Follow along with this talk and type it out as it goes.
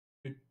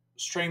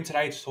stream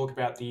today to talk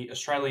about the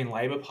Australian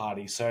Labor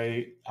Party.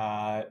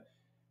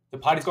 The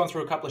party's gone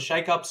through a couple of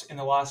shake-ups in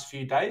the last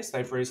few days.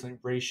 They've recently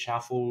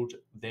reshuffled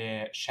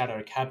their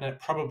shadow cabinet.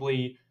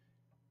 Probably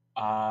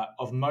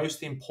of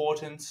most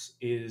importance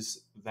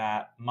is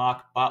that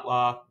Mark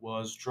Butler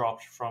was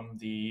dropped from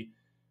the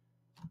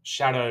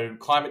shadow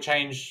climate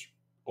change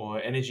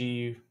or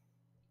energy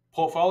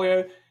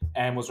portfolio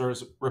and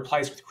was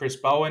replaced with Chris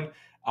Bowen.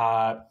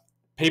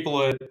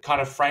 People are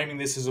kind of framing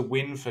this as a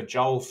win for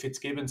Joel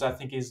Fitzgibbons, I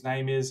think his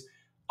name is.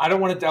 I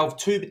don't want to delve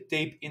too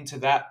deep into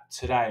that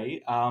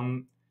today,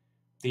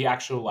 the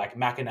actual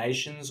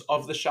machinations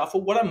of the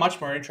shuffle. What I'm much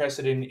more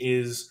interested in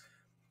is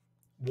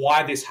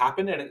why this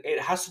happened, and it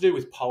has to do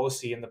with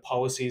policy and the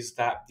policies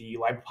that the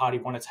Labor Party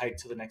want to take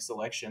to the next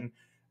election.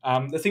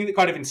 The thing that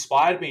kind of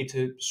inspired me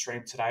to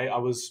stream today, I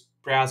was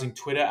browsing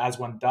Twitter as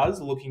one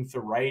does, looking for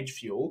rage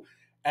fuel,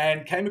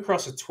 and came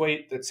across a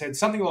tweet that said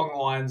something along the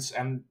lines,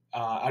 and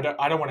I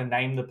don't want to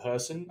name the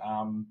person,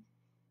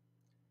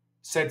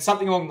 said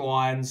something along the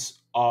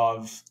lines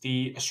of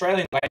the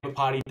Australian Labor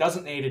Party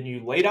doesn't need a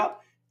new leader,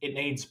 it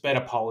needs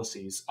better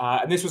policies.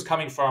 And this was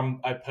coming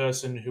from a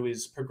person who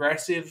is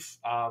progressive,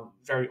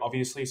 very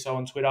obviously so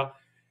on Twitter.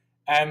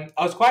 And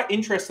I was quite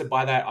interested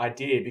by that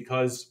idea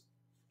because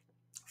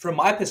from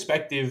my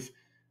perspective,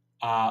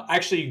 I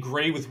actually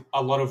agree with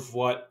a lot of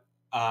what,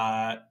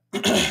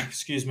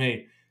 excuse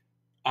me,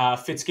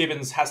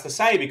 Fitzgibbons has to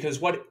say, because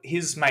what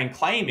his main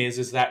claim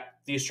is that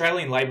the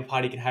Australian Labor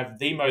Party can have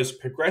the most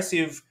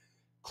progressive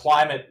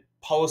climate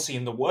policy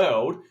in the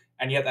world,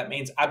 and yet that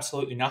means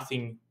absolutely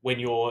nothing when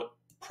you're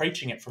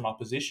preaching it from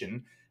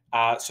opposition.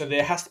 So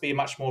there has to be a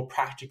much more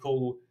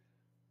practical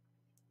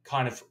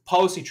kind of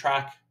policy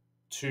track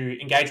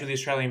to engage with the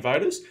Australian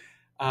voters.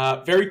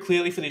 Very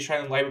clearly for the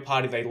Australian Labor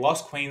Party, they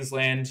lost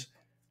Queensland.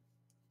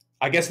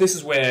 I guess this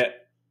is where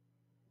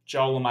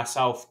Joel and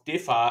myself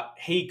differ.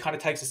 He kind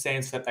of takes a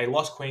stance that they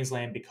lost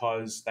Queensland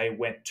because they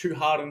went too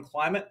hard on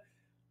climate.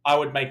 I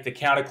would make the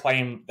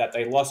counterclaim that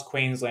they lost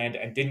Queensland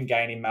and didn't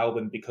gain in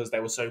Melbourne because they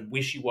were so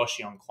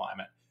wishy-washy on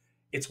climate.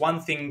 It's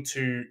one thing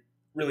to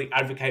really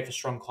advocate for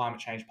strong climate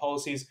change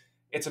policies.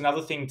 It's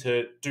another thing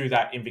to do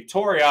that in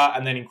Victoria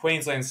and then in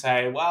Queensland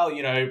say, well,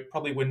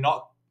 probably we're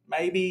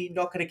maybe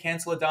not going to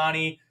cancel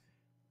Adani.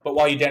 But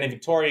while you're down in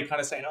Victoria, you're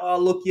kind of saying, oh,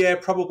 look, yeah,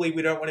 probably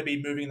we don't want to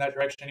be moving in that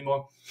direction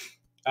anymore.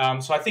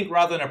 So I think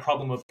rather than a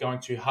problem of going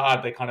too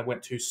hard, they kind of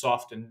went too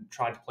soft and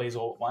tried to please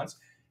all at once.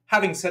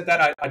 Having said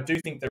that, I do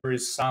think there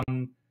is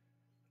some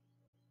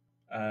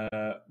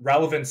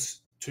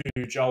relevance to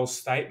Joel's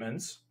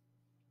statements.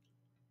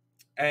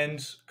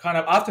 And kind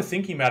of after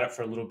thinking about it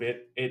for a little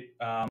bit, it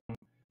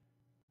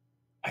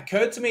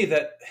occurred to me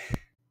that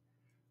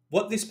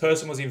what this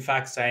person was in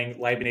fact saying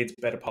Labor needs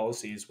better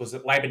policies was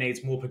that Labor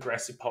needs more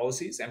progressive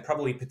policies, and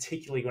probably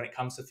particularly when it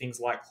comes to things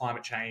like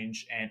climate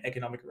change and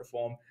economic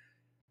reform.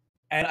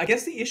 And I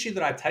guess the issue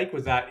that I take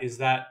with that is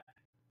that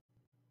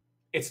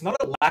it's not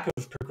a lack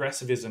of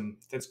progressivism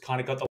that's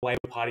kind of got the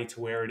Labor Party to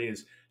where it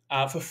is.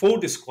 For full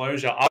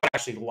disclosure, I would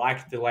actually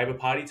like the Labor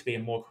Party to be a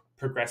more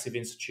progressive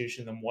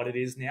institution than what it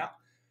is now.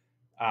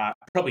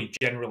 Probably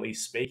generally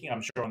speaking,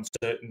 I'm sure on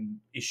certain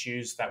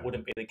issues that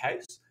wouldn't be the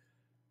case.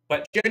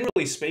 But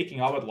generally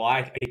speaking, I would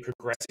like a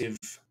progressive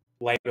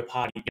Labor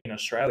Party in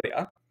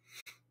Australia.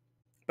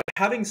 But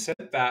having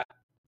said that,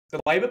 the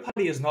Labor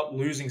Party is not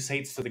losing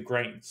seats to the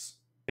Greens.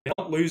 They're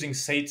not losing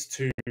seats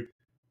to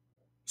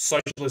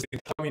socialist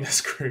and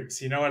communist groups,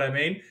 you know what I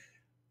mean?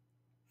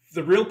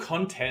 The real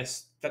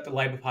contest that the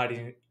Labor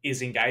Party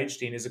is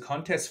engaged in is a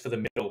contest for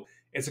the middle.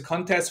 It's a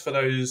contest for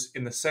those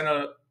in the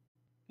centre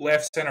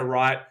left, centre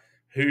right,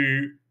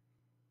 who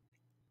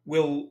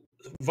will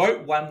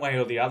vote one way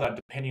or the other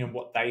depending on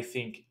what they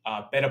think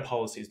are better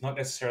policies, not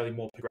necessarily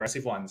more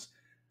progressive ones.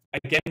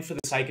 Again, for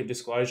the sake of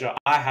disclosure,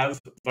 I have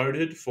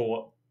voted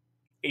for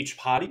each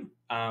party.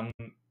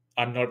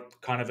 I'm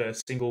not kind of a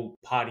single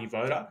party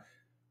voter.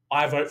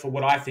 I vote for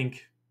what I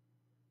think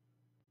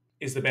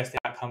is the best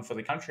outcome for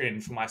the country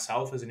and for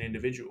myself as an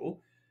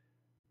individual.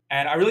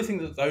 And I really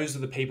think that those are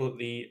the people that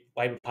the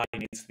Labor Party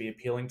needs to be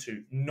appealing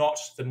to, not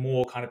the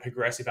more kind of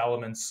progressive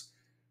elements.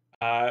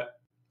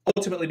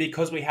 Ultimately,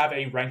 because we have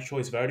a ranked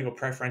choice voting or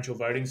preferential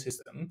voting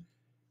system,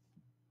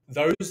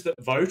 those that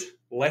vote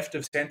left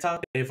of centre,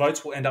 their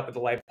votes will end up with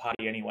the Labor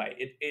Party anyway.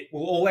 It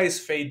will always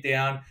feed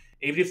down,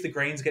 even if the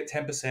Greens get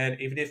 10%,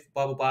 even if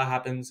blah, blah, blah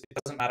happens, it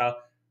doesn't matter.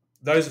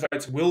 Those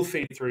votes will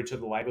feed through to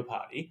the Labor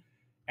Party.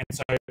 And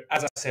so,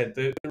 as I said,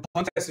 the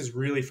contest is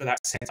really for that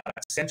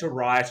centre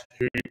right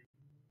who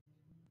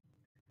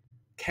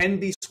can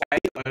be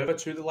swayed over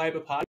to the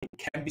Labor Party,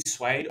 can be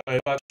swayed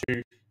over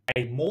to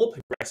a more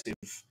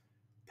progressive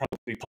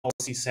probably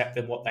policy set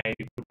than what they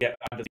would get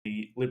under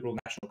the Liberal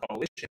National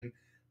Coalition,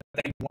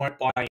 but they won't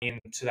buy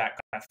into that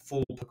kind of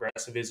full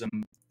progressivism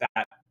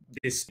that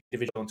this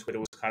individual on Twitter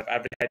was kind of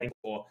advocating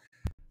for.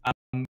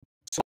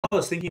 So while I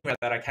was thinking about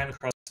that, I came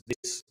across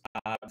this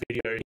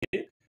video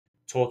here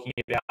talking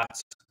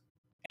about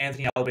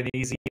Anthony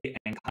Albanese and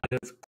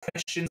kind of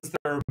questions that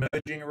are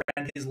emerging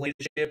around his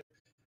leadership.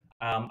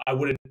 I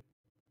wouldn't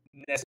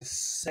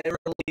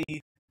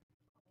necessarily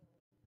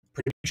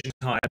prediction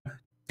time.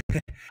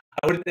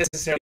 I wouldn't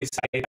necessarily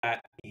say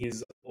that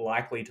he's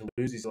likely to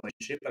lose his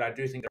leadership, but I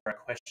do think there are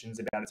questions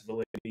about its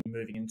validity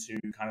moving into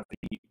kind of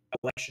the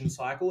election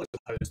cycle as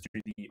opposed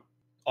to the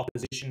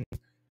opposition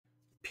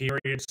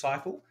period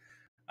cycle.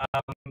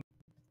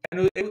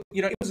 And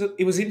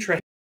it was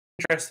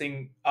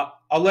interesting.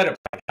 I'll let it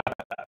play. How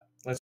about that?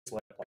 Let's just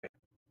let it play.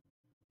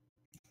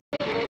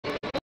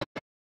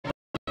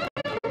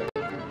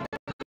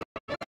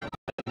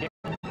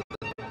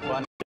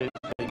 1, 2,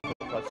 3,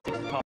 4, 5, 6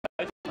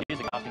 times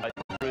using asking votes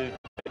to prove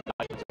the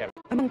nation's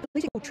cabinet. Among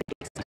political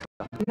tricks, the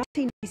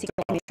 1996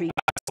 documentary.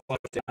 Slow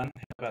it down.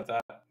 How about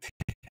that?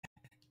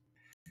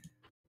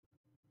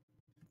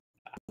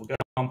 We'll go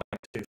on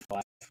back to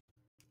 5.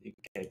 You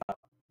can keep up.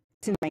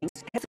 I'm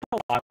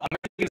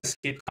actually going to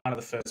skip kind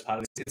of the first part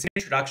of this. It's an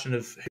introduction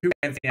of who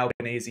Anthony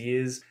Albanese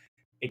is.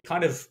 It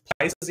kind of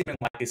places him in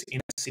like this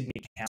inner Sydney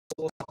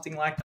council or something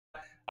like that.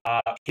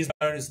 He's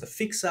known as the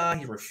fixer.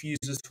 He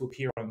refuses to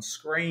appear on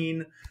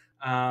screen.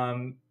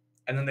 And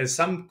then there's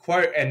some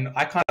quote, and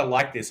I kind of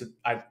like this.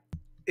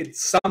 It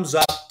sums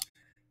up,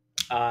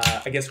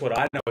 I guess, what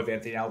I know of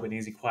Anthony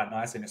Albanese quite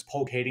nicely. And it's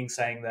Paul Keating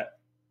saying that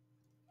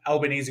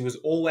Albanese was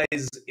always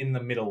in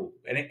the middle.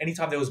 And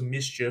anytime there was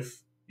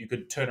mischief, you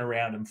could turn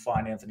around and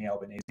find Anthony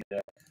Albanese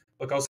there.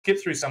 Look, I'll skip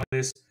through some of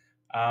this.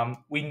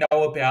 We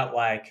know about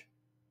like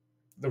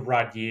the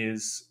Rudd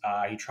years.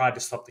 He tried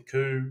to stop the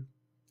coup,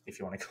 if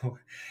you want to call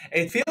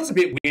it. It feels a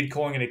bit weird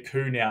calling it a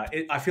coup now.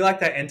 I feel like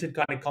that entered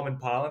kind of common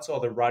parlance, or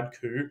the Rudd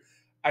coup.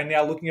 And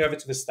now looking over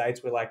to the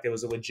States where like there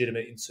was a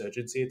legitimate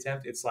insurgency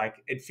attempt, it's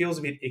like it feels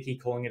a bit icky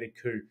calling it a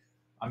coup.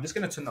 I'm just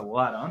going to turn the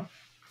light on.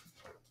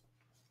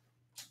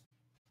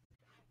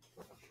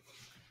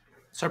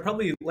 So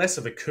probably less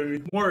of a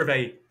coup, more of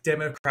a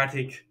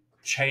democratic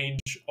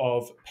change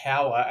of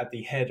power at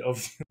the head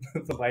of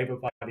the Labor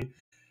Party.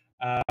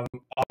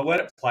 I'll let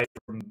it play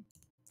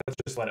let's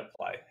just let it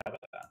play. How about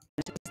that?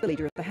 The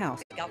Leader of the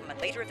House. The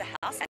government Leader of the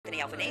House,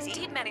 Anthony Albanese,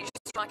 did manage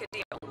to strike a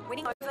deal,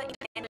 winning over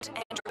independent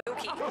Andrew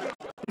Wilkie.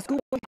 The schoolboy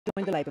who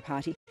joined the Labor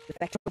Party, the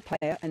factual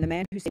player, and the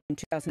man who said in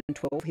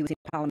 2012 he was in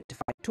Parliament to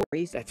fight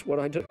Tories. That's what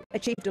I do.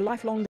 Achieved a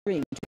lifelong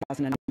dream in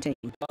 2019.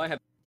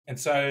 And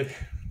so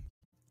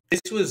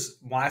this was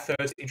my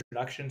first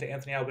introduction to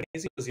Anthony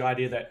Albanese. Was the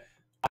idea that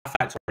I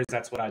fight Tories,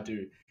 that's what I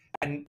do.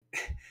 And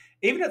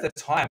even at the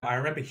time, I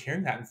remember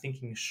hearing that and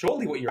thinking,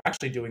 surely what you're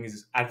actually doing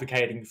is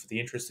advocating for the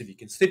interests of your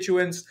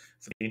constituents,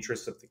 for the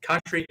interests of the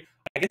country.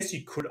 I guess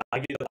you could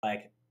argue that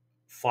like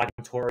fighting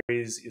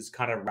Tories is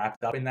kind of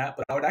wrapped up in that,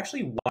 but I would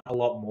actually want a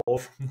lot more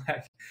from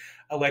like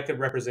elected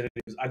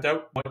representatives. I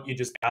don't want you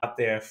just out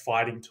there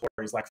fighting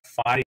Tories, like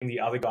fighting the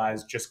other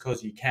guys just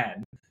because you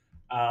can.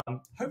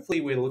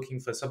 Hopefully we're looking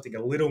for something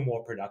a little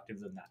more productive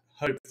than that.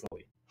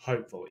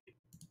 Hopefully.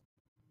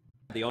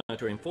 The honour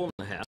to inform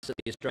the House that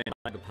the Australian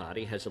Labor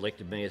Party has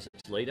elected me as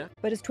its leader.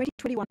 But as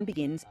 2021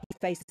 begins, he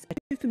faces a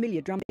too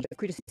familiar drumbeat of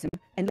criticism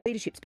and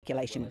leadership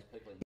speculation,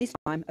 this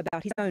time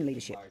about his own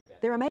leadership.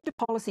 There are major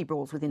policy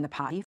brawls within the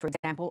party, for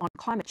example, on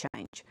climate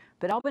change,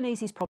 but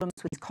Albanese's problems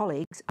with his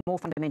colleagues are more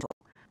fundamental.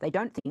 They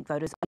don't think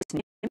voters are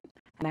listening to him,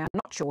 and they are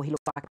not sure he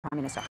looks like a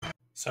Prime Minister.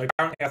 So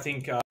currently I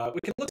think we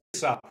can look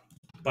this up,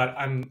 but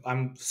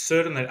I'm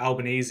certain that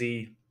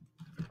Albanese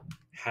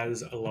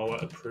has a lower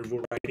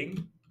approval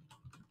rating.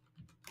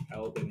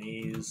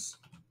 Albanese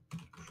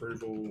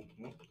approval,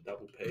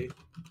 double P,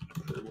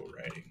 approval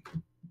rating.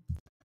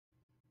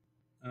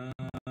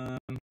 I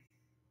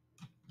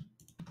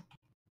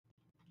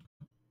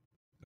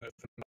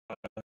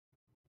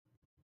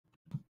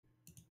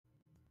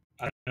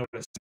don't know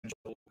what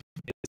essential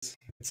is.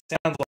 It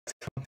sounds like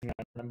something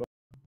I remember.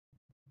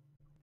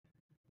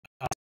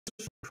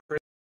 Chris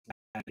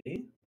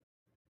Manny.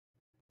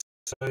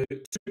 So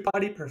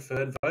two-party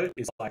preferred vote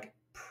is like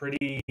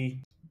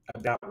pretty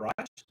about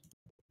right.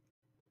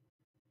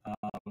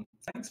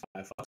 Thanks,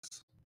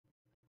 Firefox.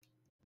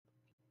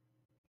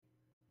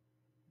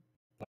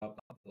 Blah,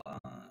 blah, blah.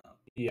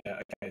 Yeah,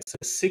 okay. So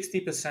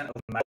 60% of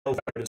male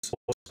voters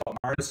support Scott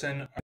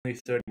Morrison, only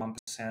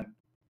 31%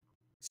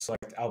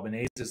 select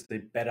Albanese as the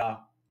better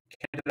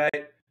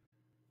candidate.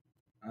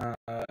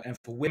 And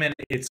for women,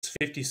 it's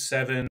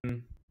 57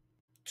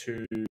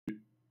 to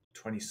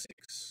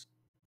 26.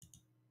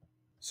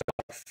 So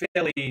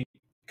fairly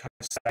kind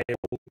of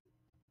stable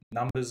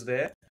numbers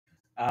there.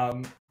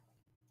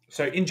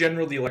 So in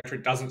general, the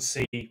electorate doesn't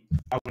see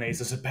Albanese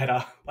as a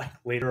better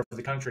leader of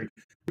the country,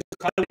 which is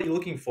kind of what you're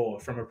looking for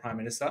from a prime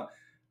minister.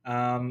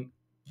 Here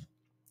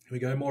we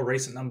go, more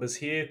recent numbers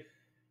here.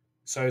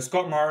 So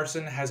Scott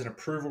Morrison has an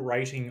approval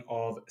rating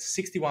of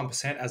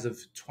 61% as of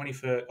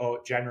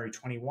January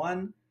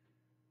 21.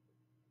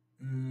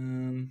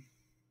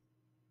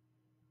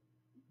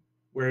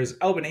 Whereas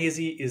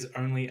Albanese is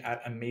only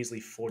at a measly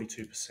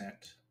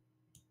 42%.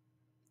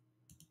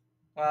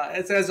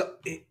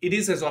 It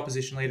is as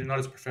opposition leader, not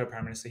as preferred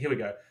prime minister. Here we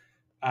go.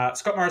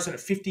 Scott Morrison at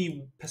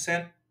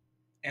 50%,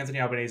 Anthony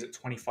Albanese at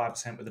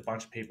 25% with a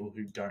bunch of people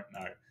who don't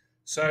know.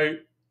 So,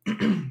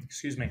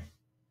 excuse me.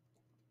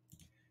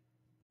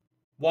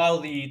 while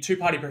the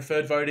two-party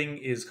preferred voting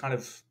is kind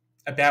of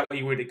about where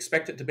you would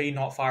expect it to be,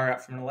 not far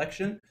out from an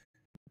election,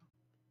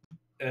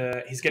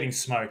 he's getting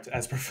smoked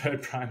as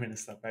preferred Prime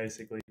Minister,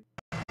 basically.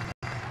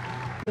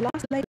 The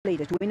last Labor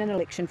leader to win an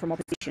election from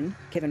opposition,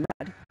 Kevin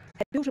Rudd,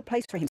 had built a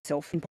place for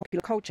himself in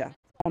popular culture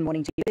on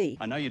Morning TV.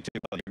 I know you do,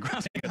 but you're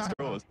grasping at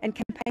straws. And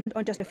campaigned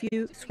on just a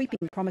few sweeping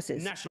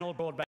promises. National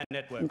Broadband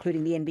Network.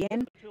 Including the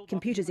NBN,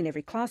 computers in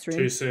every classroom,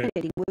 Too soon. and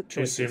editing work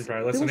choices. Too soon,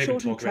 bro. Let's Bill not even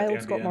Shorten talk about the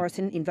trailed Scott NBN.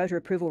 Morrison in voter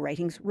approval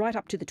ratings right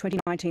up to the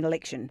 2019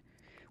 election.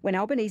 When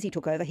Albanese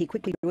took over, he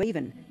quickly grew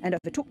even and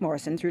overtook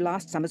Morrison through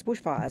last summer's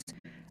bushfires,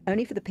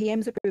 only for the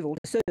PM's approval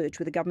to surge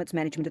with the government's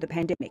management of the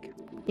pandemic.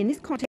 In this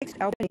context,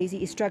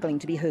 Albanese is struggling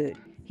to be heard.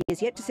 He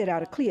has yet to set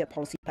out a clear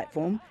policy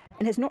platform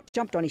and has not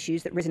jumped on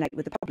issues that resonate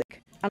with the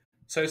public.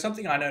 So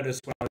something I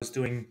noticed when I was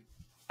doing,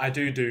 I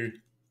do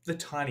the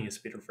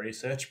tiniest bit of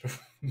research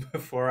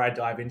before I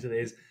dive into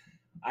these.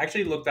 I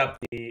actually looked up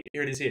here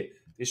it is here,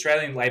 the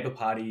Australian Labor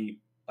Party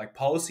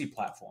policy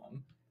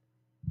platform.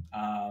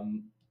 How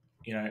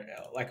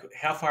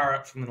far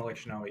out from an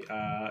election are we?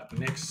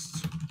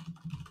 Next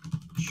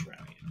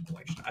Australian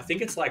election. I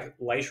think it's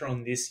later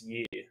on this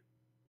year.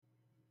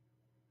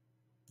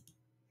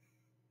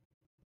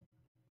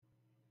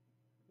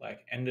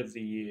 End of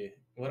the year.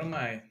 What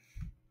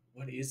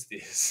is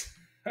this?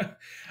 Am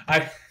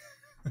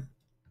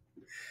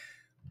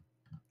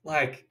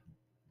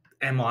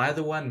I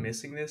the one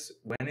missing this?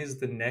 When is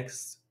the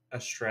next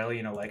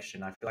Australian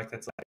election? I feel like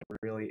that's a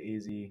really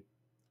easy.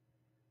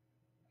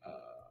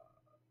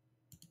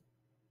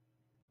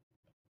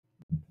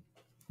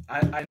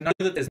 I know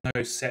that there's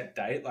no set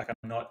date. I'm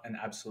not an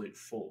absolute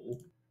fool,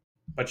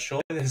 but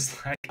surely there's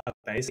a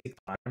basic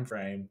time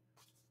frame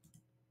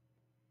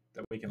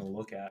that we can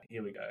look at.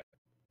 Here we go.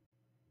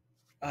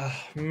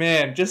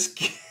 Man,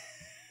 just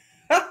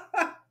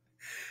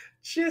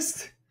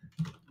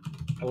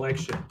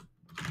election.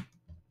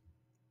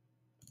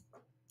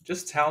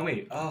 Just tell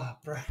me. Oh,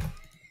 bro.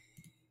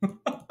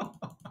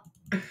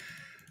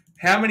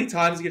 How many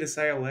times are you going to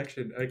say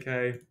election?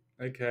 Okay.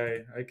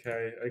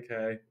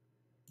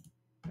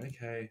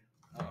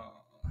 Oh.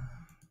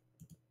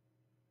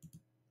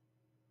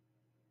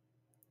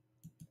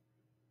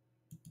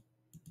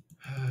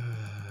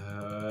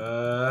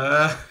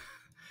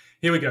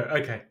 Here we go.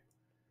 Okay.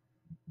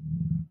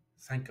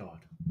 Thank God.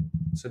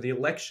 So the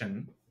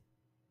election,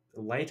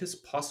 the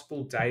latest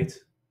possible date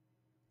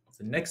of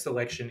the next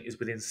election is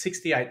within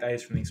 68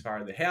 days from the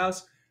expiry of the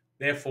House.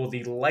 Therefore,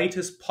 the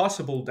latest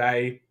possible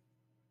day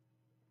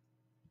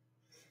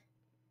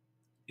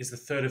is the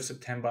 3rd of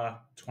September,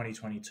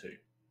 2022.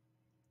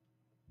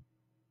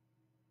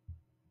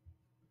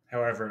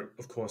 However,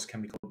 of course,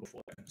 can be called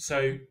before then.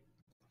 So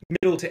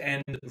middle to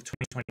end of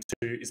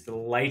 2022 is the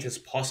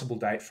latest possible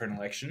date for an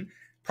election.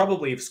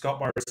 Probably if Scott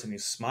Morrison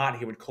is smart,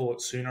 he would call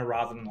it sooner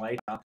rather than later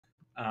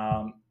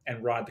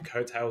and ride the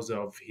coattails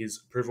of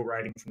his approval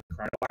rating from the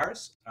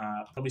coronavirus.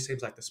 Probably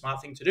seems like the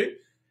smart thing to do.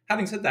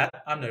 Having said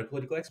that, I'm no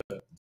political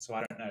expert, so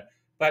I don't know.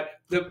 But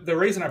the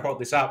reason I brought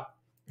this up,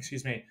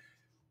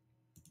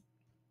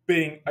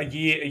 being a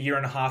year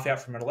and a half out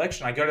from an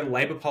election, I go to the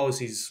Labor the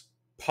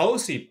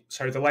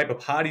Labor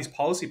Party's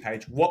policy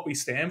page, what we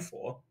stand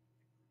for.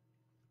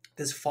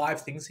 There's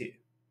 5 things here.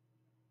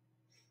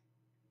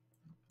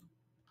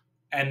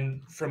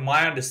 And from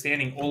my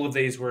understanding, all of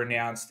these were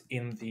announced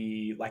in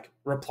the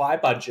reply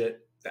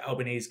budget that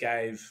Albanese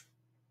gave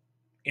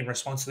in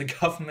response to the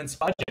government's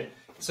budget.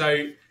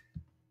 So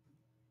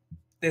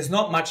there's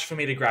not much for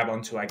me to grab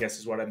onto, I guess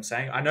is what I'm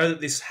saying. I know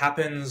that this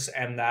happens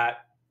and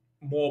that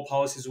more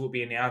policies will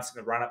be announced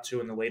in the run-up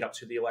to and the lead-up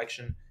to the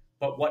election.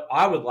 But what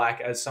I would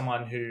like as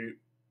someone who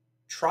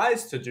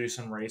tries to do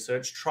some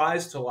research,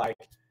 tries to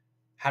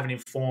have an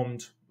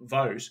informed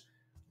vote,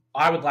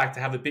 I would like to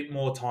have a bit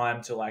more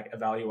time to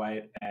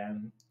evaluate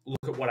and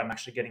look at what I'm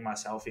actually getting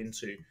myself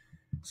into.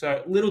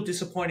 So a little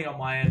disappointing on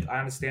my end. I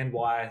understand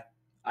why.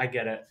 I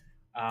get it.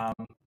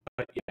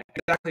 But yeah,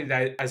 exactly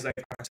as they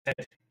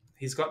said,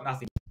 he's got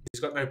nothing. He's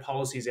got no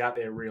policies out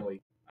there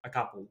really. A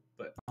couple,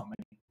 but not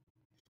many.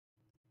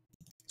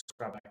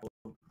 Scrub back a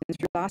little.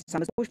 Through last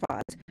summer's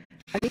bushfires,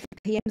 only for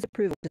the PM's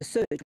approval to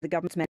surge with the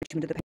government's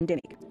management of the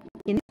pandemic.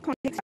 In this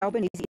context,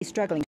 Albanese is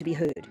struggling to be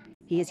heard.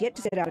 He has yet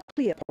to set out a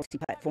clear policy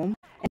platform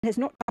and has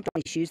not jumped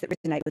on issues that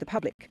resonate with the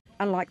public,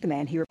 unlike the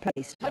man he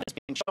replaced. It's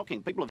been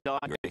shocking. People have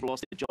died, people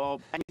lost their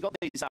job, and you've got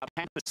these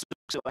pampered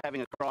spooks who are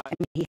having a cry.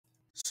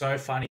 So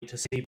funny to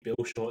see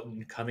Bill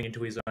Shorten coming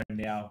into his own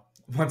now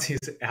once he's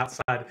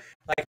outside.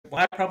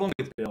 My problem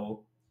with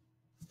Bill,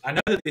 I know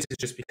that this is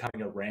just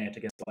becoming a rant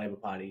against the Labor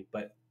Party,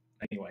 but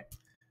anyway.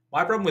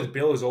 My problem with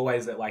Bill is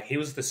always that he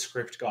was the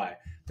script guy.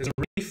 There's a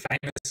really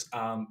famous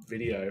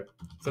video.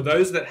 For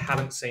those that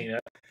haven't seen it,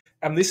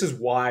 and this is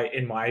why,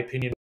 in my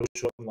opinion, Bill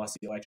Shorten lost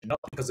the election, not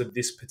because of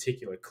this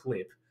particular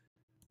clip,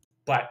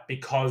 but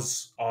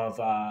because of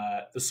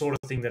the sort of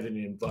thing that it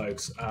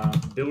invokes.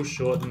 Bill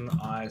Shorten,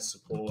 I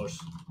support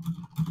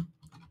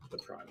the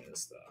Prime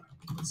Minister.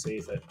 Let's see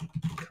if it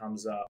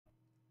comes up.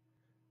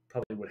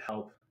 Probably would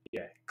help.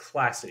 Yeah,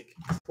 classic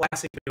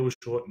Bill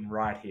Shorten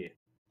right here.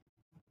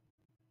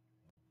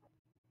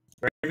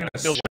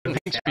 Bill Shorten,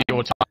 thanks for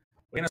your time.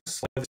 We're going to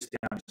slow this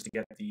down just to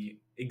get the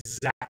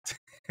exact.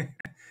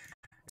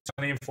 It's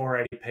only in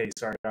 480p.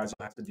 Sorry, guys,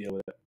 I'll have to deal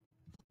with it.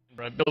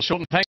 Right, Bill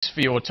Shorten, thanks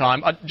for your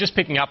time. Just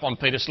picking up on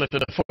Peter Slipper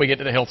before we get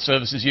to the Health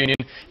Services Union,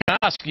 can I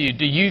ask you,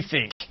 do you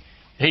think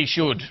he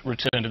should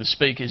return to the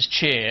Speaker's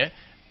chair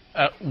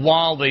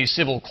while these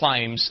civil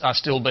claims are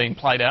still being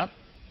played out?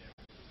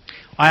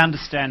 I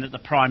understand that the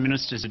Prime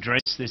Minister's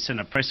addressed this in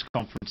a press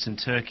conference in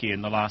Turkey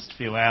in the last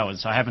few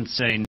hours. I haven't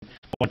seen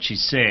what she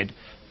said,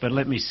 but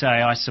let me say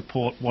I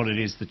support what it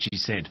is that she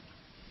said.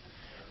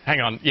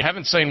 Hang on, you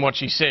haven't seen what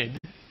she said?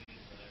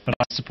 But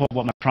I support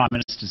what my Prime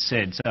Minister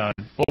said, so...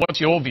 Well,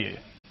 what's your view?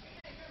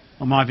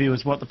 Well, my view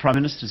is what the Prime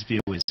Minister's view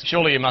is.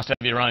 Surely you must have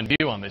your own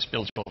view on this,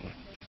 Bill Shorten.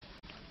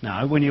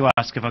 No, when you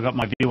ask if I got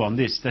my view on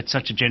this, that's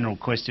such a general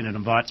question, it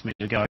invites me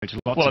to go to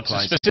lots of places. Well, it's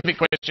a specific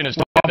question as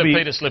to whether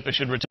Peter Slipper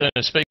should return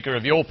as Speaker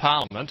of your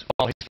Parliament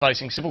while he's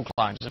facing civil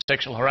claims of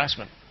sexual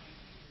harassment.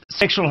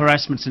 Sexual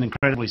harassment's an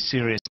incredibly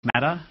serious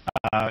matter.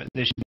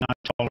 There should be no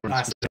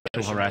tolerance for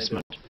sexual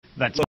harassment.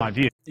 That's my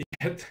view.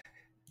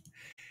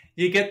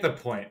 You get the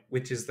point,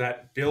 which is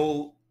that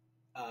Bill,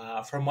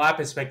 from my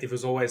perspective,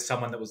 was always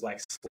someone that was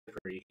like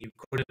slippery. He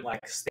couldn't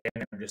like stand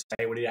there and just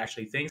say what he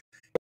actually thinks.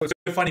 It was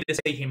so funny to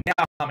see him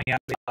now coming out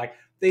like,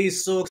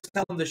 these sooks,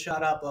 tell them to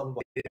shut up, blah, blah,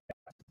 blah.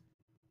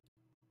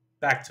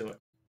 Back to it.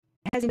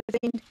 Has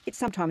intervened, it's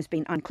sometimes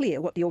been unclear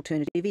what the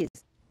alternative is.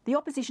 The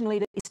opposition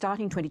leader is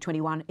starting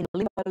 2021 in a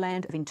limbo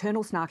land of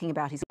internal snarking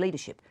about his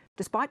leadership,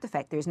 despite the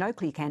fact there is no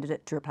clear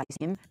candidate to replace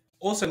him.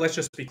 Also, let's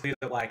just be clear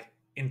that, like,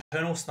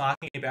 internal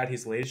snarking about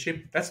his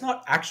leadership, that's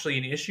not actually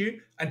an issue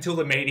until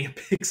the media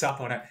picks up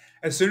on it.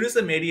 As soon as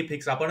the media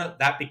picks up on it,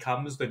 that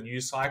becomes the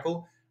news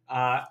cycle,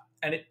 and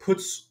it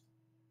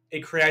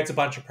creates a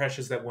bunch of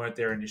pressures that weren't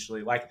there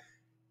initially. Like,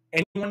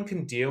 anyone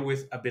can deal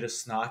with a bit of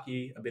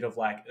snarky, a bit of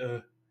like,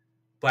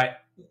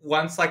 but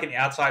once like an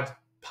outside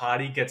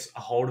party gets a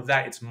hold of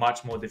that, it's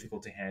much more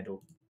difficult to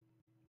handle.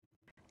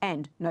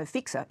 And no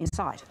fixer in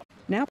sight.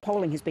 Now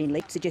polling has been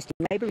leaked suggesting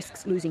Labor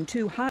risks losing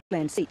 2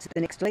 heartland seats at the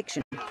next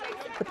election.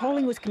 The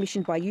polling was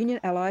commissioned by union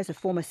allies of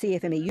former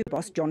CFMEU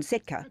boss John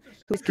Setka,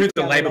 who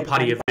the Labor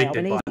Party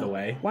evicted, by the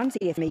way. One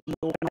CFMEU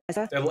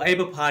organiser. The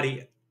Labor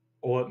Party,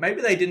 or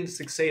maybe they didn't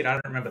succeed, I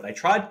don't remember. They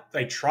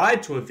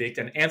tried to evict,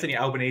 and Anthony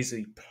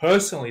Albanese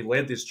personally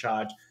led this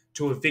charge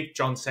to evict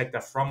John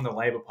Setka from the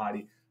Labor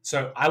Party.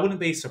 So I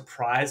wouldn't be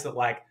surprised that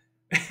like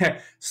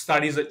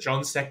studies that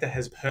John Setka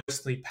has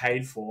personally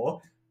paid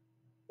for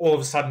all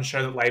of a sudden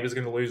show that Labor's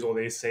going to lose all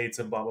these seats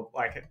and blah, blah,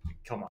 blah. Like,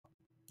 come on.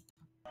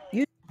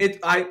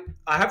 I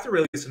have to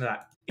really listen to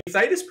that. If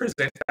they just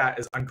present that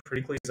as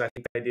uncritically as I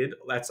think they did,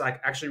 that's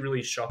like actually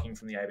really shocking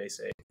from the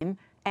ABC.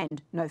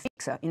 And no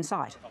fixer in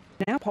sight.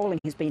 Now polling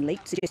has been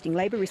leaked suggesting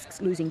Labor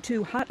risks losing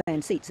 2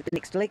 heartland seats at the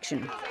next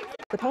election.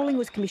 The polling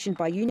was commissioned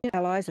by union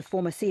allies of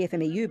former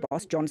CFMEU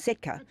boss John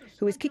Setka,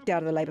 who was kicked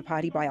out of the Labor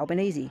Party by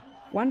Albanese.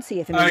 One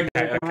CFMEU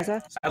organiser...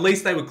 Okay. At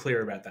least they were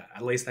clear about that.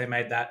 At least they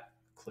made that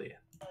clear.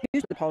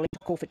 Used the polling to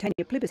call for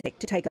Tanya Plibersek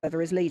to take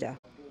over as leader.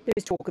 There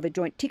is talk of a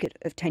joint ticket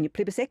of Tanya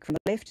Plibersek from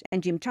the left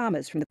and Jim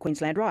Chalmers from the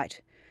Queensland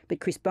right. But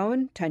Chris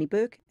Bowen, Tony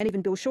Burke and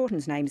even Bill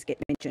Shorten's names get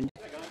mentioned.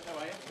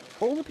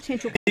 All the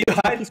potential...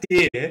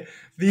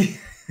 The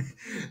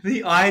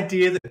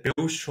idea that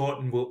Bill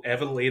Shorten will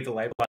ever lead the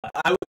Labor Party,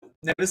 I would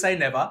never say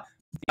never.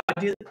 The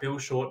idea that Bill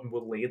Shorten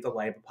will lead the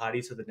Labor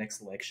Party to the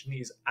next election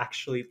is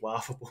actually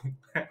laughable.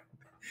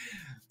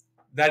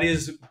 That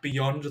is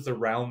beyond the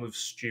realm of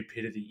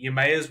stupidity. You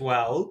may as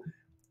well,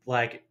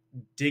 like,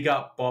 dig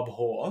up Bob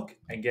Hawke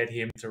and get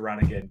him to run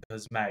again.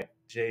 Because, mate,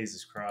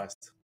 Jesus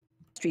Christ.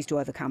 To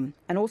overcome,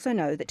 and also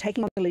know that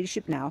taking on the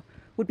leadership now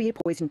would be a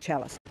poisoned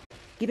chalice.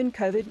 Given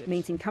COVID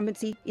means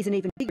incumbency is an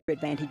even bigger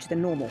advantage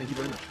than normal.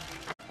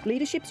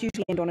 Leaderships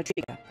usually end on a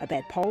trigger, a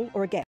bad poll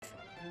or a gaffe.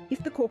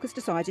 If the caucus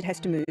decides it has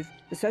to move,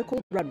 the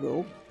so-called Rudd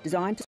rule,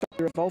 designed to stop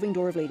the revolving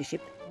door of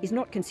leadership, is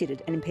not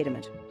considered an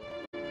impediment.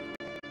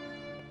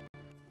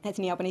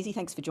 Anthony Albanese,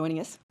 thanks for joining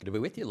us. Good to be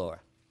with you,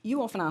 Laura.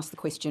 You often ask the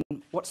question,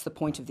 what's the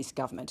point of this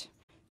government?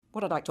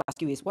 What I'd like to ask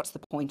you is, what's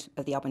the point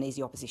of the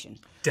Albanese opposition?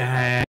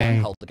 Dang.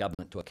 Hold the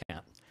government to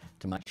account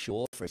to make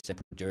sure, for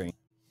example, during...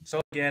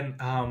 So again,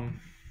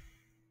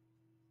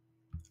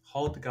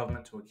 hold the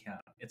government to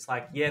account. It's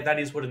like, yeah,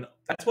 that's what an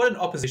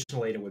opposition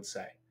leader would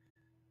say.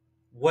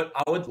 What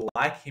I would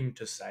like him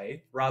to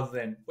say, rather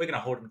than we're going to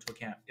hold him to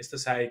account, is to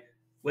say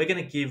we're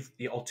going to give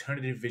the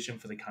alternative vision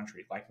for the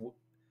country. Like,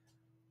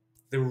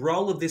 the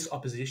role of this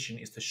opposition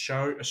is to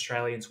show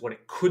Australians what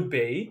it could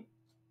be,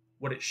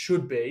 what it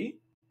should be,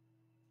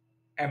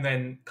 and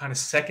then kind of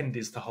second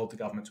is to hold the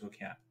government to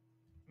account.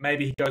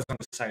 Maybe he goes on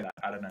to say that.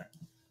 I don't know.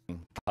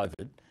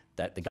 COVID,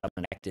 that the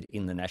government acted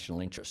in the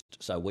national interest.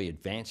 So we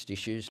advanced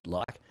issues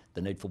like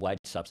the need for wage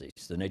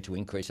subsidies, the need to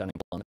increase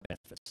unemployment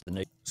benefits, the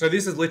need... So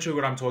this is literally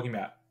what I'm talking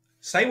about.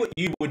 Say what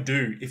you would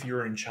do if you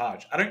were in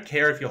charge. I don't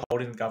care if you're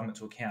holding the government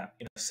to account,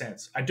 in a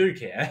sense. I do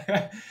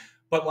care.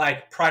 But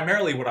like,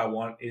 primarily what I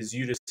want is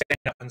you to stand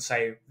up and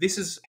say, this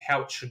is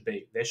how it should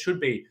be. There should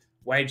be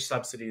wage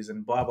subsidies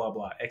and blah, blah,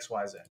 blah, X,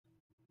 Y, Z.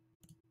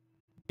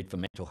 for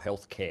mental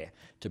health care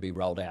to be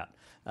rolled out,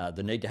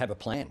 the need to have a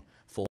plan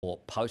for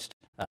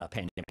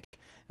post-pandemic,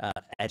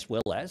 as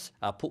well as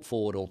put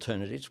forward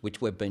alternatives, which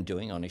we've been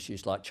doing on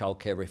issues like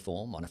childcare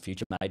reform, on a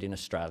future made in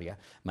Australia,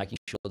 making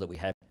sure that we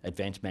have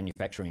advanced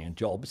manufacturing and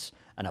jobs,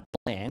 and a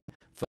plan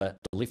to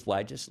lift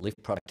wages,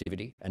 lift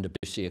productivity, and to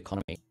boost the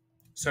economy.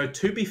 So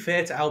to be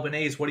fair to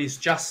Albanese, what he's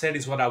just said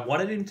is what I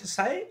wanted him to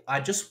say.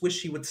 I just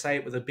wish he would say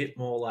it with a bit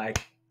more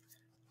like,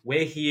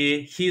 we're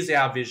here, here's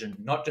our vision,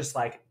 not just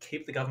like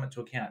keep the government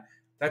to account.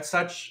 That's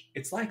such,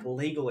 it's like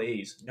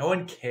legalese. No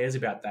one cares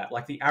about that.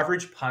 Like the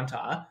average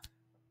punter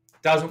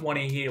doesn't want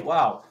to hear,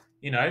 well,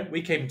 you know,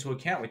 we keep them to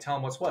account, we tell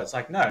them what's what. It's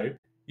like, no,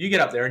 you get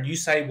up there and you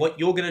say what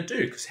you're going to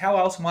do, because how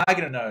else am I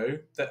going to know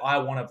that I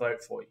want to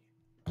vote for you?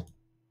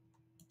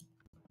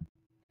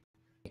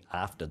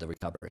 After the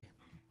recovery.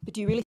 But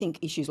do you really think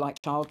issues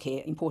like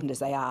childcare, important as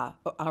they are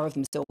of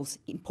themselves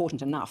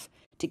important enough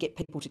to get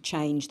people to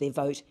change their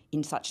vote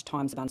in such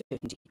times of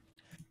uncertainty?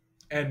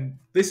 And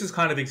this is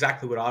kind of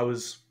exactly what I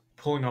was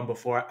pulling on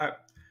before.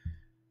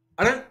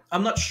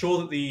 I'm not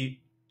sure that the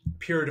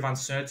period of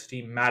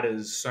uncertainty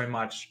matters so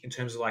much in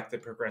terms of like the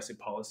progressive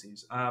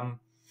policies.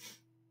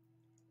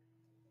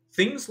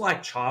 Things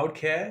like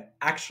childcare,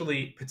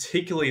 actually,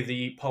 particularly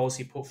the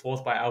policy put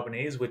forth by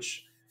Albanese,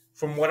 which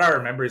from what I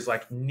remember is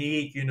like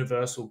near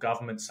universal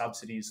government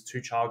subsidies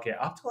to childcare,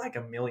 up to like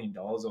 $1 million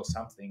or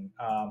something.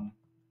 I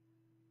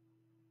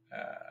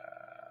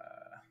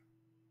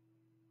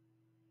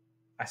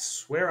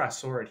swear I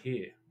saw it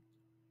here.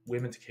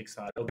 Women to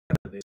Kickstart. I'll get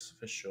to this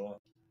for sure.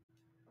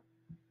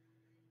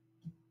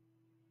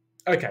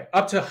 Okay,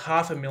 up to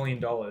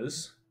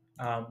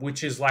 $500,000,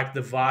 which is like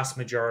the vast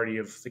majority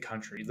of the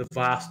country, the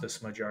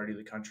vastest majority of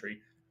the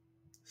country.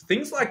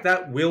 Things like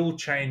that will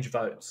change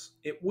votes.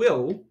 It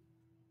will.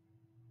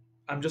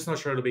 I'm just not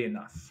sure it'll be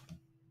enough.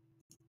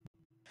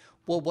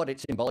 Well, what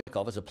it's symbolic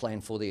of is a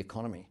plan for the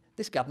economy.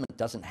 This government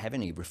doesn't have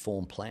any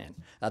reform plan.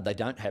 They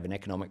don't have an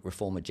economic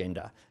reform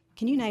agenda.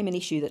 Can you name an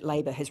issue that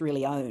Labor has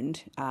really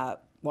owned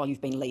while you've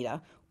been leader,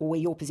 or where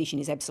your position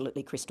is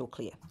absolutely crystal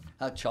clear?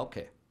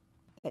 Childcare.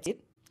 That's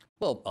it?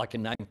 Well, I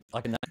can name.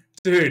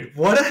 Dude,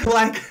 what a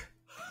like...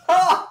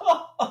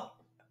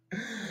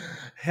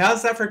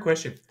 How's that for a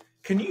question?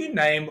 Can you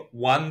name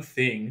one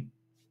thing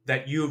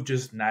that you've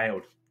just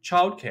nailed?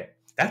 Childcare.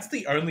 That's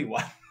the only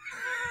one.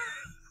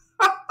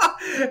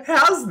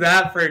 How's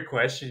that for a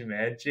question,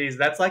 man? Jeez,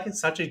 that's like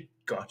it's such a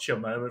gotcha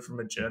moment from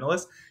a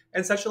journalist,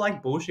 and such a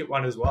like bullshit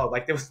one as well.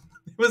 Like there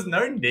was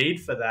no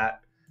need for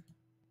that.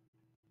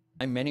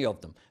 And many of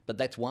them, but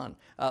that's one.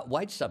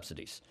 Wage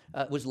subsidies.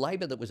 It was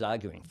Labor that was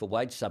arguing for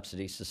wage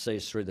subsidies to see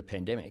us through the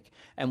pandemic.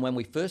 And when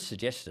we first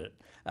suggested it,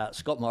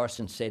 Scott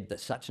Morrison said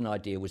that such an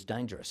idea was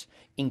dangerous.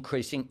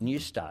 Increasing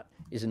Newstart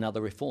is another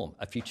reform,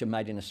 a future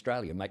made in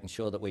Australia, making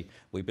sure that we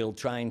build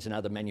trains and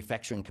other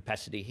manufacturing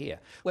capacity here.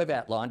 We've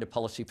outlined a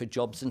policy for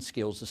Jobs and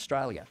Skills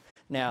Australia.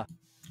 Now,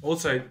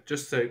 also,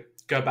 just to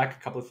go back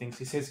a couple of things,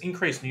 he says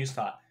increase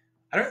Newstart.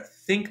 I don't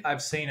think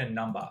I've seen a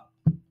number.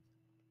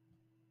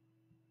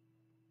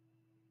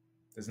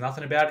 There's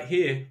nothing about it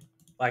here.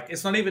 Like,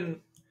 it's not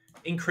even...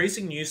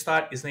 Increasing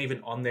Newstart isn't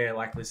even on their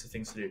like list of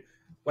things to do.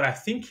 What I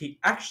think he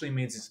actually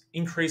means is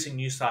increasing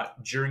Newstart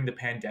during the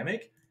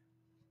pandemic.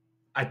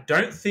 I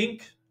don't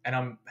think, and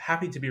I'm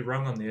happy to be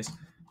wrong on this,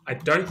 I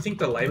don't think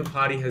the Labor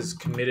Party has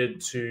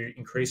committed to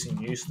increasing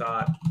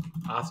Newstart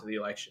after the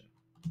election.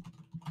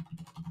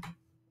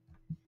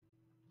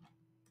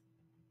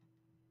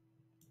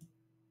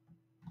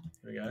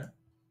 Here we go.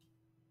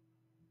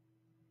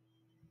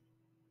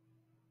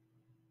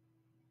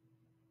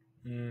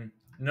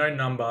 No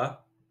number.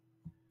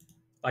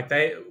 Like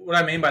what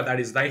I mean by that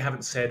is they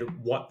haven't said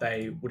what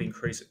they would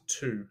increase it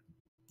to.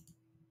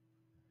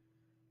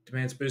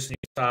 Demands boosting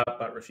start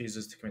but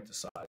refuses to commit to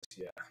size.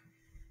 Yeah.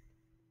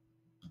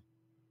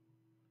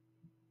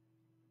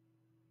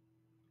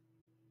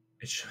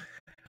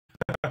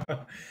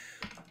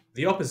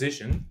 The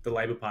opposition, the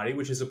Labor Party,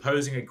 which is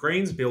opposing a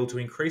Greens bill to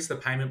increase the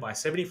payment by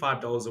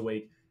 $75 a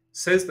week,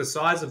 says the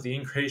size of the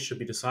increase should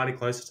be decided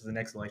closer to the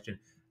next election.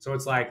 So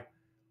it's like,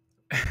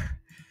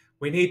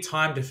 we need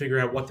time to figure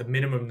out what the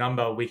minimum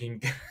number we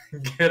can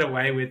get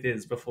away with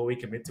is before we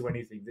commit to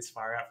anything this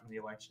far out from the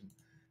election.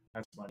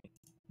 That's funny.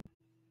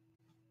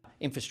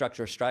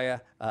 Infrastructure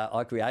Australia,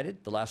 I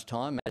created the last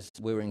time as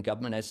we were in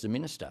government as the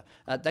minister.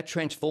 That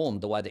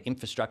transformed the way that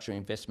infrastructure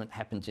investment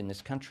happens in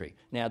this country.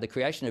 Now, the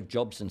creation of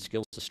Jobs and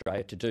Skills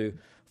Australia to do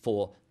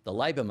for the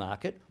labour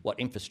market what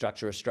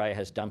Infrastructure Australia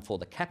has done for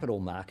the capital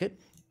market.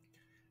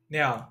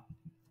 Now,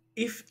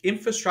 if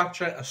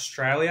Infrastructure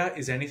Australia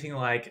is anything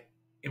like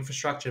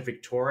Infrastructure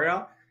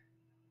Victoria,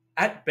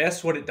 at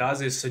best what it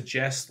does is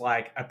suggest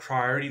like a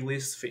priority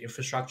list for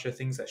infrastructure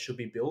things that should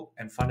be built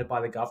and funded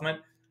by the government.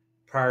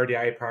 Priority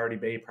A, priority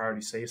B,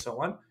 priority C,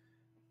 so on.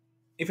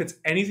 If it's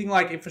anything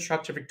like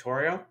Infrastructure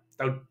Victoria,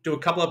 they'll do a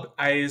couple of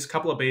A's,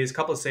 couple of B's,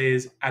 couple of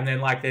C's, and then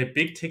like their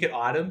big ticket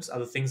items are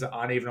the things that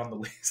aren't even on the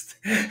list.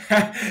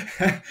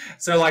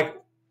 So like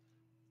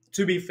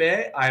to be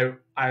fair,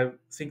 I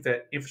think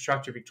that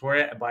Infrastructure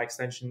Victoria, and by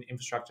extension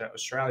Infrastructure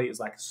Australia, is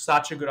like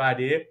such a good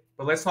idea.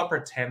 But let's not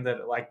pretend that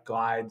it like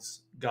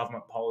guides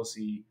government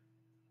policy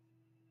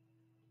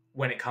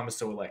when it comes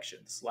to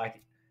elections.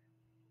 Like,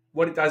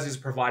 what it does is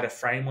provide a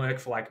framework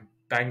for like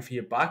bang for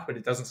your buck, but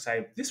it doesn't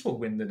say this will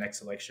win the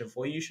next election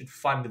for you. You should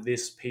fund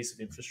this piece of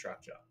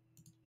infrastructure,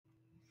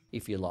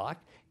 if you like,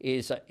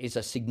 is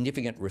a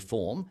significant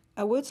reform.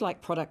 Words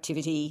like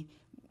productivity,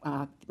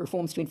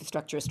 reforms to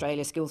Infrastructure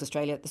Australia, Skills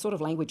Australia, the sort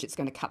of language that's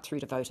going to cut through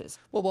to voters.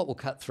 Well, what will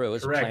cut through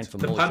is correct. a plan for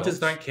the more punters jobs.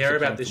 don't care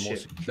It's a about plan this for more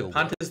shit. secure The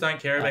punters don't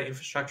care about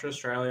Infrastructure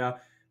Australia.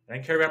 They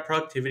don't care about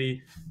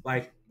productivity.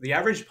 Like, the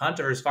average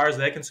punter, as far as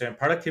they're concerned,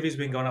 productivity's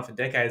been going on for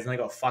decades and they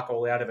got fuck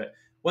all out of it.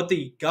 What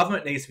the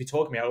government needs to be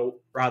talking about, or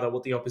rather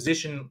what the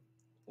opposition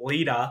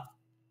leader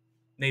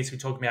needs to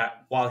be talking about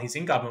while he's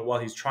in government, while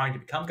he's trying to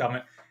become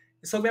government,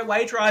 is talking about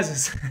wage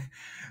rises,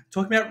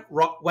 talking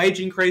about wage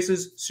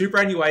increases,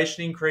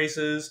 superannuation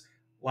increases,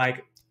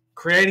 like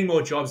creating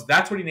more jobs.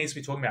 That's what he needs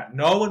to be talking about.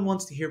 No one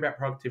wants to hear about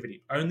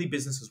productivity. Only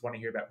businesses want to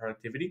hear about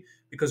productivity,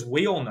 because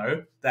we all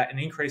know that an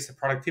increase to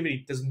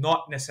productivity does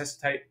not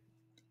necessitate,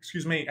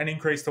 an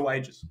increase to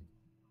wages.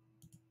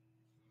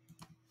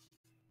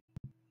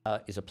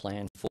 Is a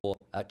plan for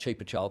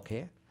cheaper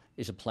childcare,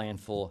 is a plan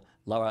for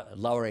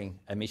lowering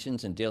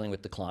emissions and dealing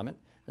with the climate,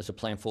 there's a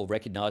plan for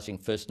recognising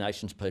First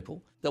Nations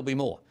people. There'll be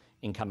more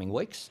in coming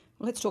weeks.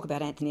 Well, let's talk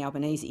about Anthony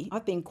Albanese.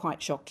 I've been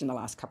quite shocked in the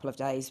last couple of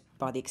days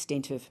by the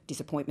extent of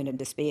disappointment and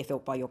despair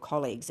felt by your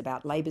colleagues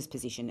about Labor's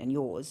position and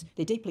yours.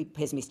 They're deeply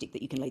pessimistic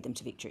that you can lead them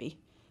to victory.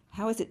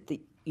 How is it that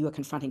you are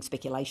confronting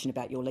speculation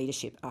about your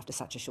leadership after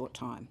such a short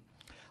time?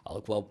 Oh,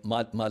 look, well,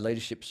 my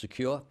leadership's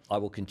secure. I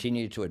will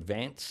continue to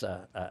advance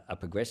a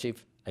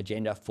progressive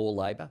agenda for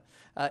Labor.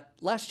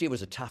 Last year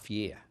was a tough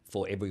year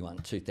for everyone,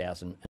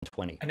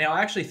 2020. And now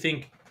I actually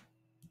think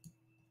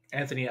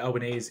Anthony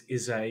Albanese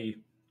is a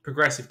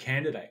progressive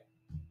candidate.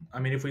 I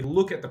mean, if we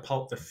look at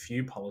the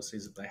few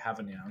policies that they have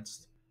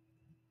announced,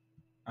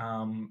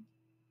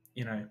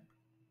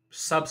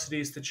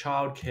 subsidies to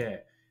childcare,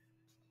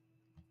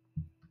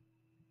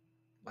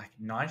 like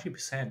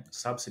 90%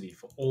 subsidy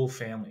for all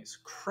families.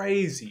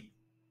 Crazy.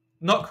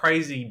 Not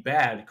crazy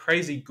bad,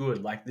 crazy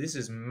good. Like, this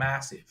is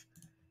massive.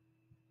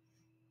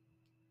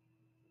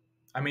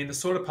 I mean, the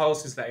sort of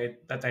policies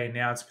that they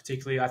announced,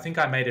 particularly, I think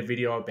I made a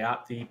video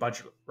about the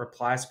budget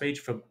reply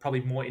speech for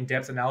probably more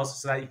in-depth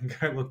analysis of that. You can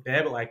go look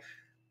there. But like,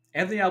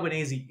 Anthony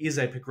Albanese is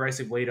a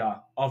progressive leader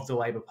of the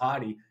Labor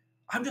Party.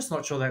 I'm just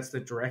not sure that's the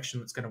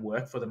direction that's going to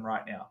work for them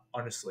right now,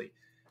 honestly.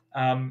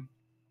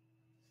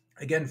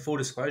 Again, full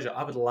disclosure,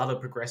 I would love a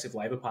progressive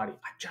Labor Party.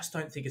 I just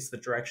don't think it's the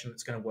direction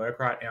that's going to work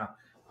right now.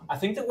 I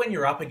think that when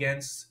you're up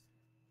against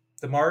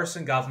the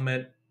Morrison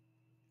government,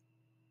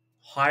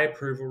 high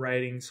approval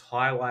ratings,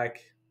 high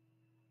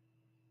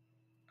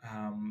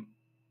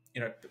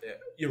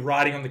you're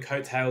riding on the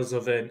coattails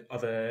of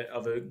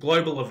a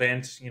global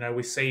event. You know,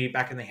 we see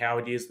back in the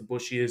Howard years, the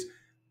Bush years,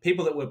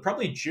 people that were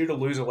probably due to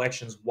lose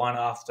elections one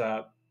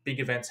after big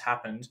events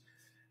happened.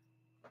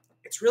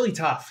 It's really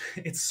tough.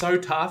 It's so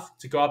tough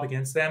to go up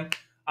against them.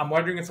 I'm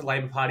wondering if the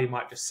Labor Party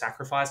might just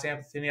sacrifice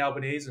Anthony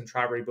Albanese and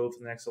try to rebuild for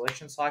the next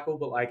election cycle.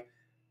 But like,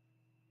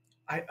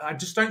 I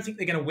just don't think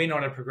they're going to win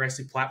on a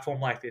progressive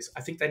platform like this.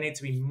 I think they need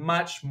to be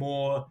much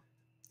more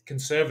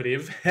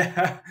conservative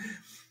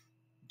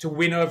to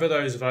win over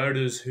those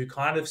voters who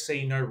kind of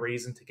see no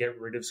reason to get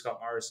rid of Scott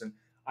Morrison.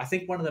 I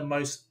think one of the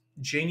most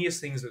genius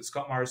things that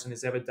Scott Morrison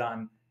has ever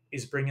done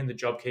is bring in the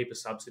JobKeeper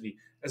subsidy.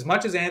 As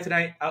much as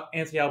Anthony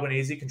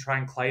Albanese can try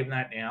and claim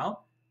that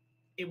now,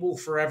 it will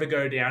forever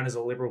go down as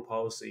a Liberal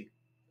policy.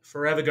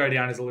 Forever go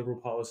down as a Liberal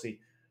policy.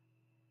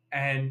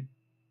 And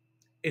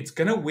it's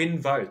going to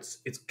win votes.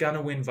 It's going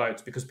to win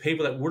votes because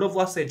people that would have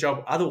lost their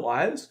job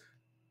otherwise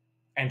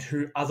and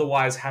who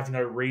otherwise have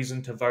no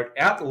reason to vote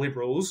out the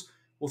Liberals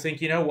will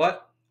think, you know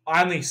what?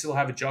 I only still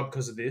have a job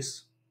because of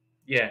this.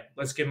 Yeah,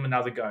 let's give them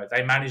another go.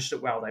 They managed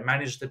it well. They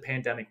managed the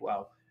pandemic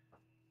well.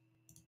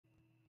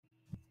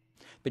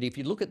 But if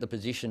you look at the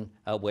position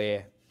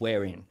where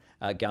we're in,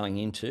 going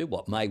into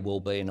what may well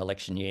be an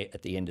election year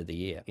at the end of the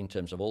year, in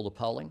terms of all the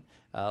polling,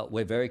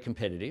 we're very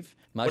competitive.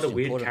 Most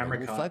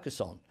importantly, we'll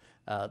focus on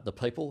the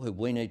people who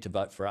we need to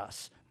vote for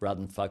us rather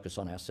than focus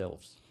on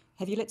ourselves.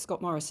 Have you let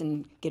Scott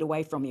Morrison get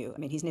away from you? I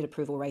mean, his net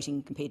approval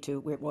rating compared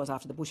to where it was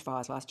after the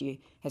bushfires last year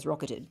has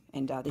rocketed,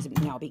 and there's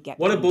now a big gap.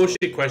 What a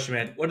bullshit question,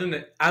 man. What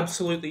an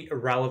absolutely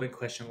irrelevant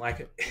question.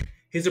 Like,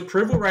 his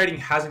approval rating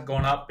hasn't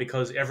gone up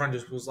because everyone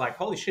just was like,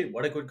 holy shit,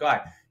 what a good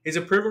guy. His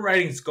approval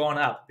rating's gone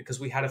up because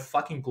we had a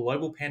fucking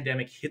global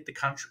pandemic hit the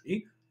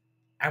country,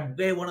 and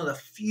we're one of the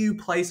few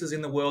places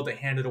in the world that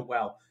handled it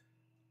well.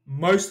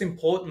 Most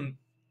important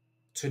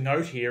to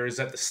note here is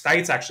that the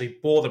states actually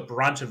bore the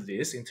brunt of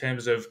this in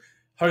terms of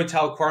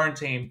hotel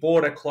quarantine,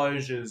 border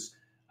closures,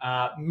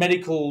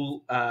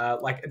 medical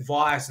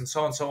advice, and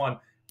so on,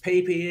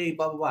 PPE,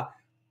 blah, blah, blah.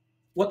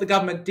 What the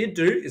government did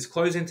do is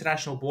close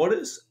international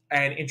borders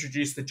and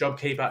introduce the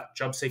JobKeeper,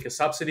 job seeker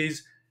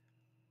subsidies.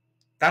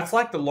 That's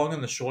like the long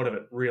and the short of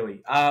it,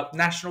 really.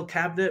 National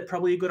cabinet,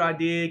 probably a good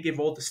idea.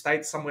 Give all the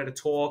states somewhere to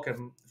talk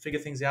and figure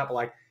things out. But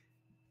like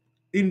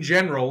in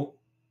general,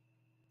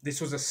 this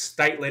was a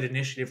state-led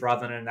initiative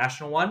rather than a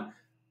national one.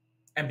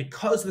 And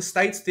because the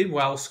states did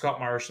well, Scott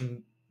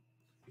Morrison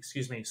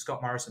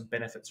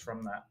benefits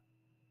from that.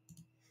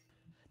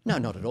 No,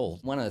 not at all.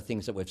 One of the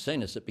things that we've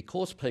seen is that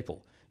because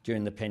people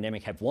during the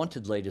pandemic have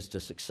wanted leaders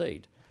to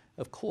succeed,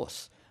 of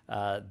course,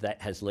 that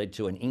has led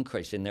to an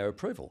increase in their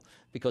approval.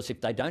 Because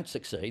if they don't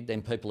succeed,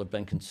 then people have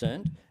been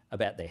concerned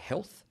about their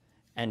health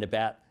and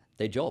about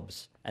their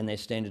jobs and their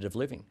standard of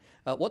living.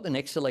 What the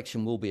next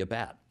election will be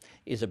about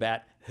is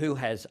about who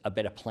has a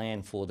better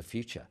plan for the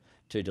future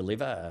to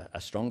deliver a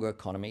stronger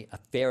economy, a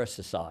fairer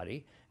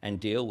society, and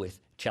deal with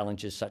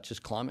challenges such as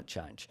climate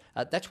change.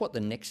 That's what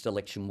the next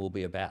election will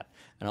be about.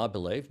 And I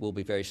believe we'll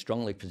be very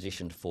strongly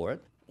positioned for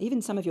it.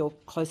 Even some of your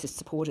closest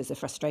supporters are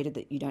frustrated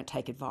that you don't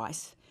take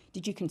advice.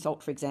 Did you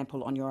consult, for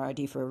example, on your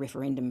idea for a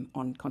referendum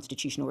on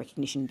constitutional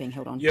recognition being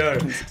held on the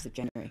 26th of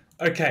January?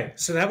 Okay,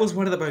 so that was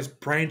one of the most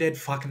brain-dead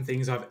fucking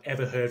things I've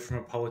ever heard from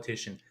a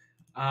politician.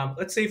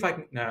 Let's see if I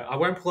can... No, I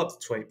won't pull up the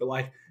tweet, but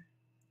like,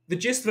 the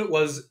gist of it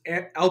was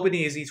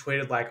Albanese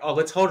tweeted like, oh,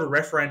 let's hold a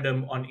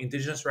referendum on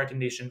Indigenous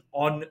recognition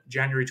on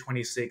January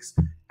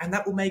 26th, and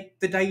that will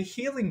make the day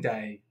Healing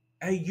Day,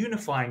 a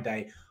unifying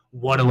day.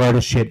 What a load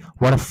of shit.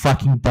 What a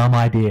fucking dumb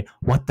idea.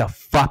 What the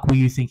fuck were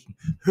you thinking?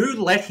 Who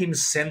let him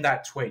send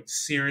that tweet?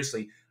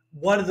 Seriously.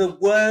 One of the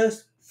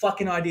worst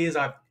fucking ideas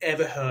I've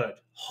ever heard.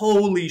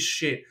 Holy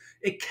shit.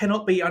 It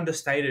cannot be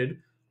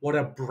understated what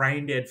a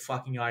brain-dead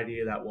fucking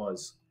idea that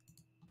was.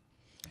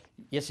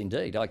 Yes,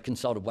 indeed. I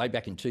consulted way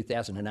back in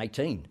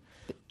 2018.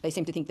 But they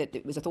seem to think that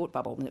it was a thought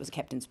bubble and it was a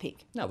captain's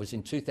pick. No, it was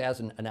in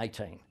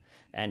 2018.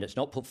 And it's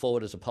not put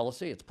forward as a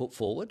policy, it's put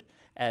forward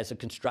as a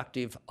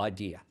constructive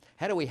idea.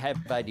 How do we have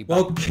a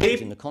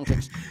debate in the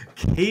context?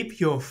 Keep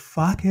your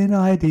fucking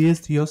ideas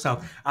to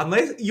yourself.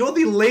 Unless you're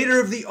the leader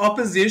of the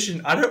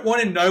opposition, I don't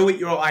want to know what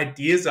your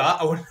ideas are.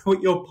 I want to know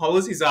what your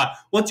policies are.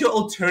 What's your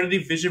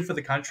alternative vision for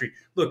the country?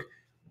 Look,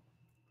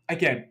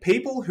 again,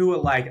 people who are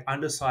like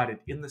undecided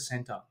in the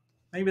centre,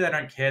 maybe they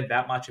don't care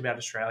that much about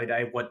Australia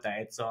Day, what day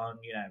it's on,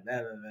 you know,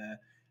 blah, blah, blah.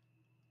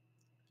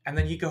 And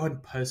then you go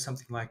and post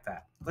something like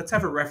that. Let's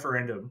have a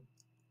referendum,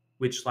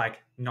 which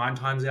like 9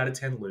 times out of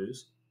 10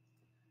 lose.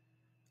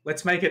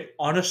 Let's make it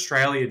on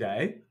Australia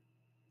Day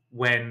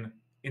when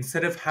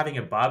instead of having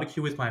a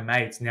barbecue with my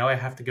mates, now I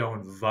have to go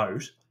and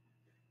vote.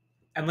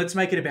 And let's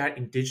make it about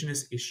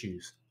Indigenous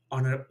issues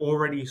on an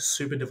already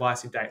super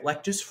divisive day.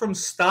 Like just from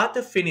start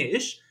to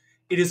finish,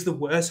 it is the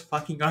worst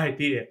fucking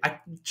idea.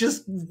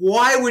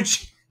 Why would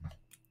you...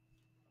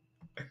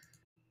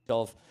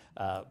 Of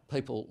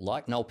people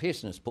like Noel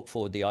Pearson has put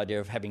forward the idea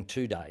of having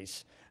 2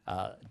 days,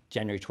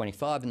 January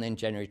 25 and then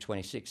January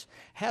 26.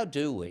 How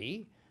do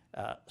we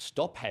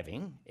stop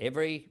having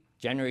every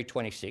January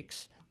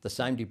 26 the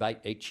same debate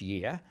each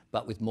year,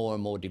 but with more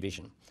and more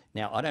division?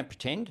 Now, I don't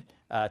pretend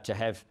to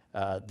have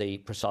the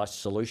precise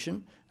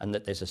solution and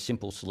that there's a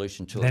simple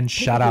solution to it. Then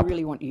shut up. People who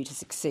really want you to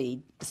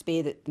succeed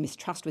despair that the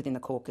mistrust within the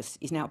caucus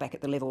is now back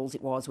at the levels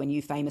it was when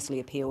you famously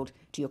appealed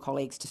to your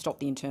colleagues to stop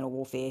the internal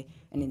warfare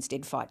and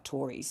instead fight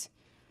Tories.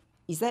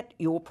 Is that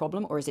your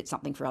problem or is it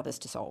something for others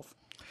to solve?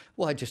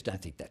 Well, I just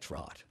don't think that's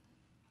right.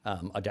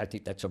 I don't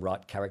think that's a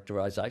right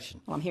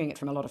characterisation. Well, I'm hearing it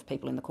from a lot of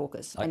people in the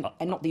caucus and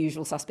not the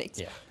usual suspects.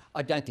 Yeah,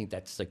 I don't think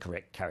that's the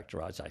correct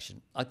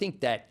characterisation. I think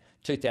that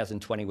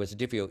 2020 was a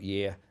difficult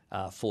year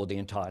for the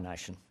entire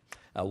nation.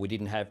 We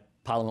didn't have...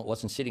 Parliament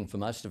wasn't sitting for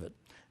most of it.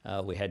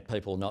 We had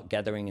people not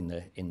gathering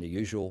in the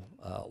usual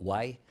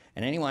way.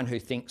 And anyone who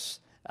thinks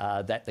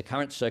that the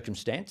current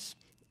circumstance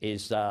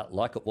is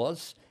like it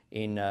was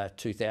in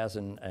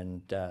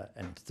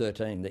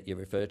 2013 that you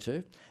refer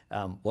to,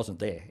 wasn't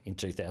there in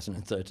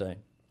 2013.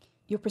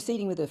 You're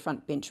proceeding with a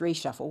front bench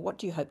reshuffle. What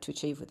do you hope to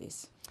achieve with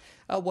this?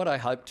 What I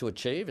hope to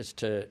achieve is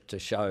to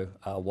show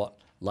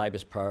what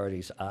Labor's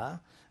priorities are.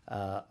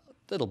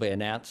 That'll be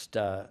announced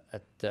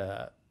at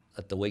the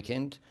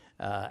weekend,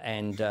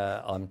 and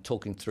I'm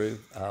talking through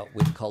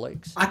with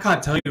colleagues. I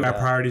can't tell you our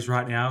priorities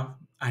right now.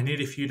 I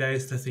need a few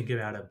days to think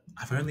about it.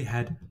 I've only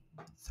had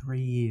 3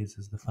 years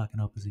as the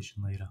fucking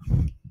opposition leader.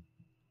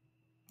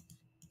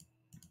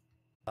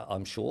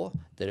 I'm sure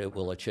that it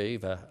will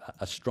achieve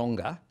a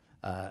stronger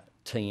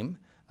team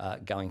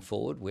going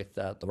forward with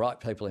the right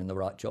people in the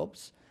right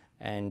jobs,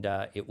 and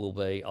it will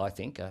be, I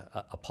think,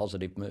 a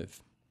positive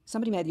move.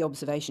 Somebody made the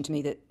observation to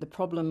me that the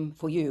problem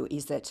for you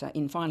is that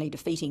in finally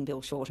defeating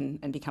Bill Shorten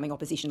and becoming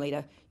opposition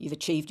leader, you've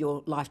achieved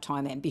your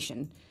lifetime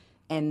ambition,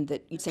 and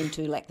that you seem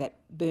to lack that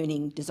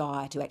burning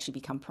desire to actually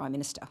become Prime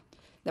Minister.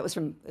 That was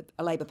from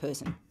a Labor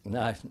person.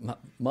 No,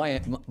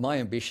 my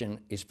ambition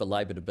is for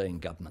Labor to be in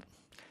government.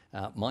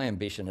 My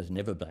ambition has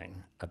never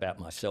been about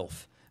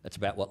myself. It's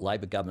about what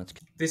Labor governments...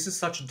 This is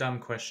such a dumb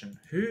question.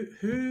 Who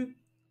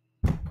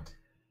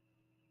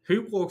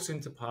walks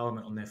into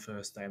Parliament on their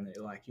first day and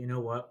they're like, you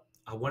know what?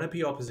 I want to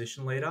be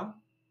opposition leader,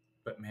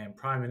 but man,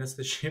 Prime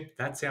Ministership,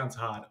 that sounds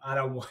hard. I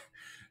don't want...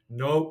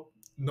 Nope,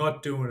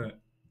 not doing it.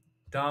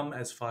 Dumb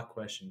as fuck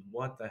question.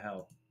 What the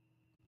hell?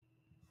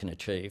 Can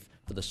achieve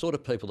for the sort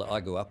of people that I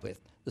grew up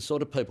with, the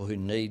sort of people who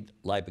need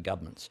Labor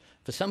governments.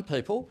 For some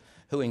people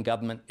who in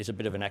government is a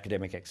bit of an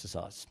academic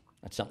exercise.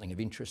 That's something of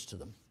interest to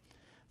them.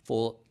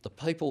 For the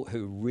people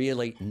who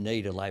really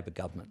need a Labor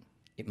government,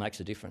 it makes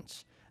a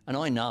difference. And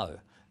I know,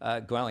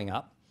 growing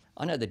up,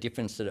 I know the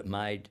difference that it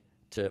made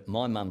to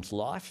my mum's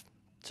life,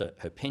 to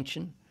her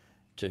pension,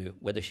 to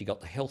whether she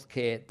got the health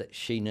care that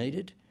she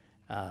needed.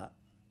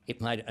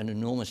 It made an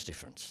enormous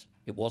difference.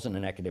 It wasn't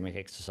an academic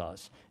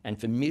exercise. And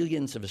for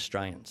millions of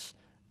Australians,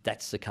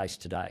 that's the case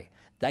today.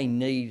 They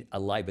need a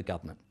Labor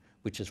government,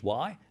 which is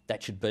why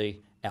that should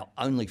be our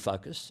only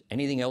focus.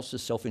 Anything else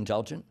is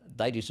self-indulgent.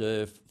 They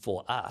deserve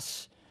for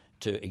us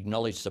to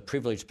acknowledge the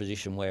privileged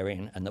position we're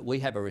in and that we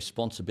have a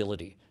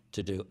responsibility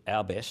to do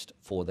our best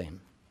for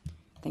them.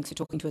 Thanks for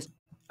talking to us.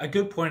 A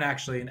good point,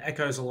 actually, and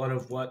echoes a lot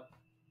of what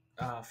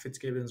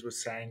Fitzgibbons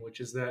was saying, which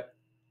is that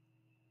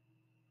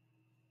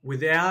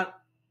without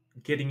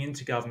getting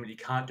into government, you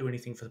can't do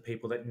anything for the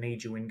people that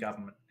need you in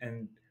government.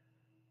 And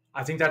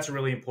I think that's a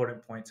really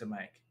important point to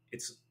make.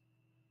 It's,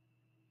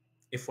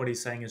 if what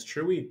he's saying is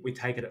true, we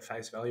take it at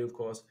face value, of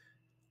course,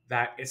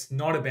 that it's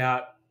not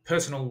about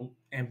personal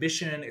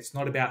ambition. It's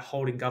not about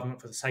holding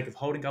government for the sake of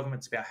holding government.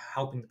 It's about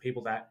helping the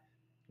people that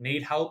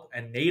need help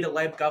and need a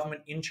Labor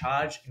government in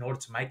charge in order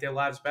to make their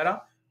lives better.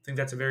 I think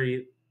that's a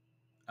very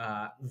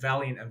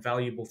valiant and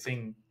valuable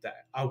thing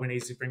that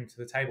Albanese is bringing to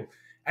the table.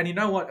 And you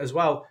know what, as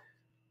well,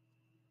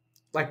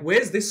 like,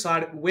 where's this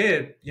side?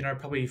 Where,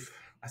 probably,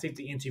 I think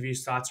the interview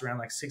starts around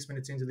like 6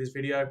 minutes into this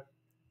video.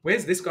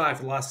 Where's this guy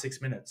for the last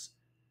 6 minutes?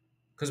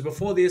 Because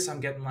before this, I'm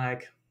getting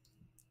like,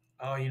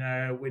 oh,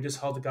 we just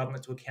hold the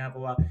government to account,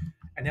 blah, blah.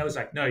 And now it's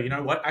like, no, you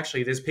know what?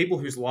 Actually, there's people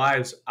whose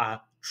lives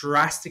are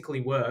drastically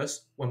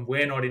worse when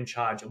we're not in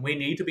charge. And we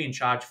need to be in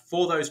charge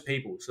for those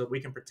people so that we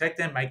can protect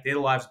them, make their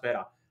lives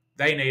better.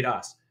 They need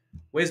us.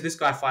 Where's this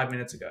guy 5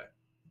 minutes ago?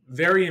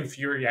 Very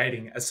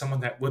infuriating as someone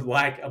that would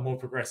like a more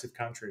progressive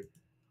country.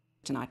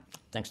 Tonight.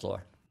 Thanks,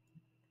 Laura.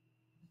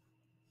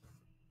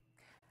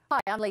 Hi,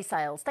 I'm Lee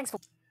Sales. Thanks for...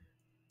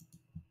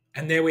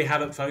 And there we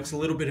have it, folks, a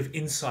little bit of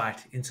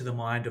insight into the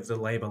mind of the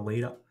Labor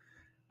leader.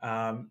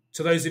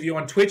 To those of you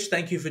on Twitch,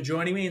 thank you for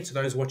joining me. And to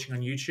those watching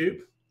on YouTube,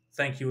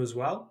 thank you as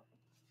well.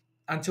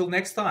 Until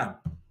next time.